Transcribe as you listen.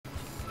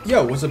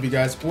Yo, what's up, you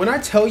guys? When I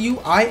tell you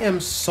I am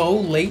so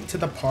late to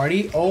the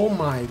party, oh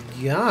my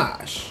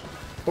gosh.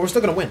 But we're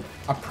still gonna win.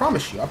 I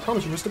promise you, we're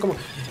still gonna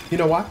win. You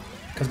know why?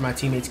 Because my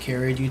teammates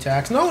carried you,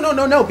 Tax.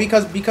 No,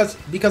 because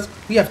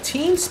we have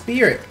team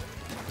spirit.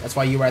 That's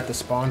why you were at the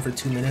spawn for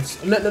 2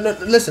 minutes. No,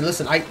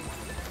 listen, I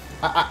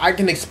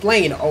can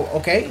explain. Oh,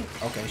 okay?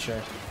 Okay,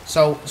 sure.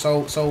 So.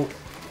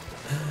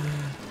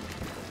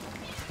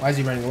 Why is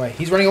he running away?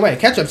 He's running away.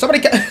 Catch him.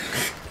 Somebody catch.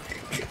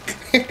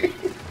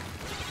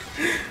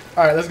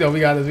 Alright, let's go. We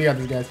got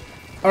this, guys.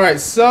 Alright,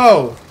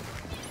 so.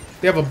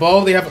 They have a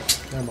bow. They have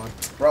a... Never mind.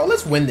 Bro,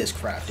 let's win this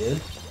crap, dude.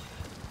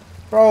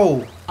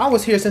 Bro, I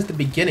was here since the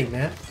beginning,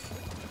 man.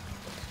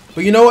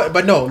 But you know what?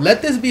 But no,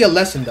 let this be a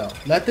lesson, though.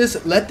 Let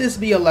this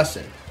be a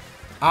lesson.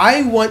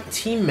 I want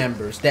team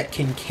members that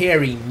can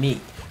carry me.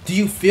 Do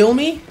you feel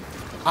me?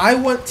 I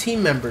want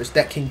team members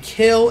that can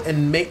kill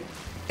and make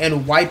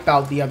and wipe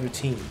out the other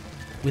team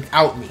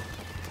without me.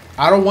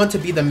 I don't want to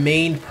be the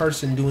main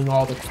person doing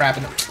all the crap.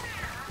 And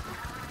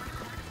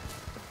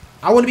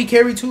I want to be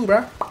carried too,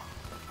 bro.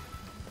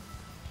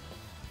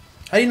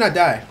 How do you not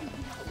die?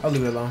 I'll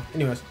leave it alone.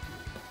 Anyways.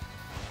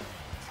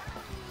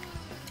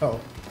 Uh oh.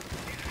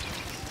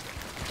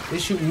 They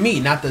shoot me,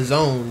 not the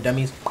zone,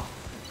 dummies.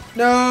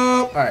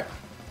 No. Alright.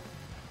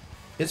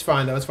 It's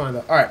fine, though. It's fine,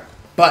 though. Alright.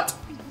 But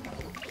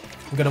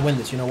I'm going to win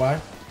this. You know why?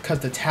 Because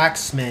the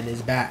taxman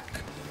is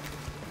back.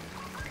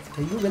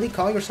 Do you really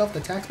call yourself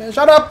the taxman?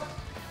 Shut up!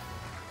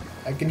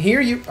 I can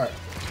hear you. Alright.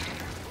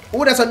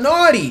 Oh, that's a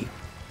naughty!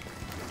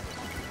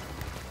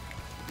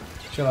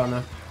 Chill out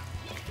now.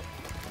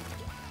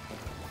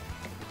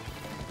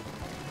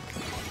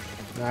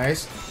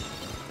 Nice.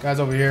 Guys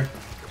over here.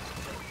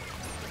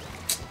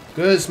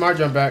 Good. Smart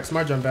jump back.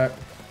 Smart jump back.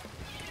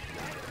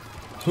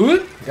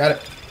 Got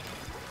it.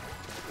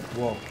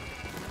 Whoa.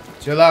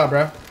 Chill out,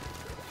 bro.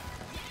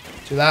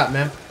 Chill out,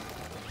 man.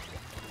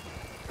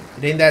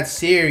 It ain't that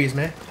serious,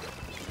 man.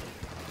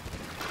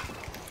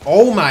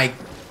 Oh my.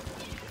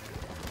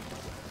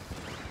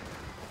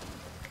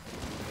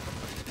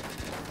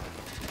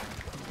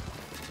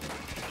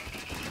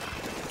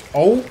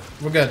 Oh,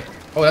 we're good.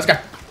 Oh, that's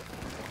guy.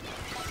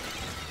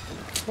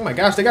 Oh my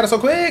gosh, they got it so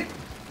quick.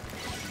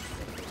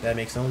 That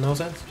makes no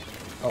sense.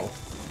 Uh oh.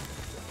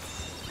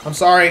 I'm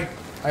sorry.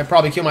 I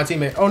probably killed my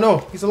teammate. Oh no,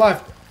 he's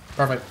alive.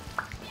 Perfect.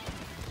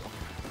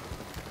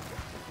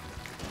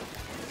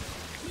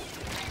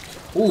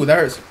 Ooh, that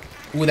hurts.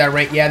 Ooh, that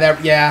rank.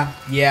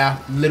 Yeah.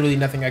 Literally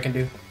nothing I can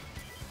do.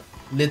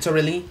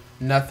 Literally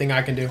nothing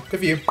I can do. Good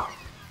for you.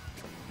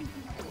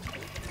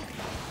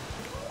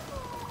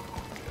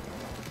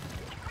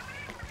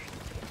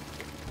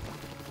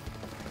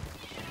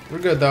 We're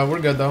good though. We're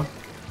good though.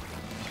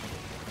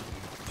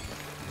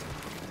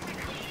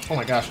 Oh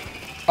my gosh.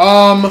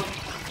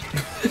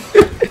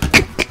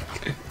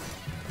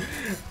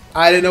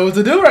 I didn't know what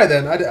to do right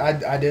then.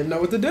 I didn't know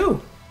what to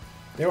do.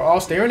 They were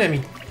all staring at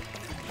me.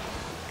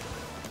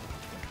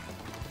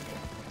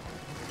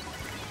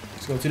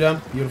 Let's go to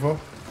them. Beautiful.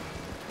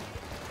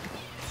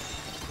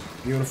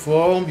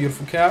 Beautiful.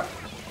 Beautiful cap.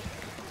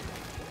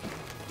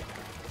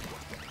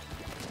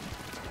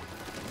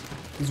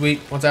 He's weak.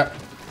 One tap.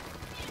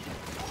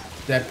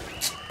 Dead.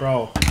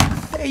 Bro.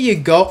 There you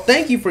go.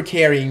 Thank you for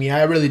carrying me.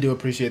 I really do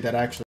appreciate that,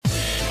 actually.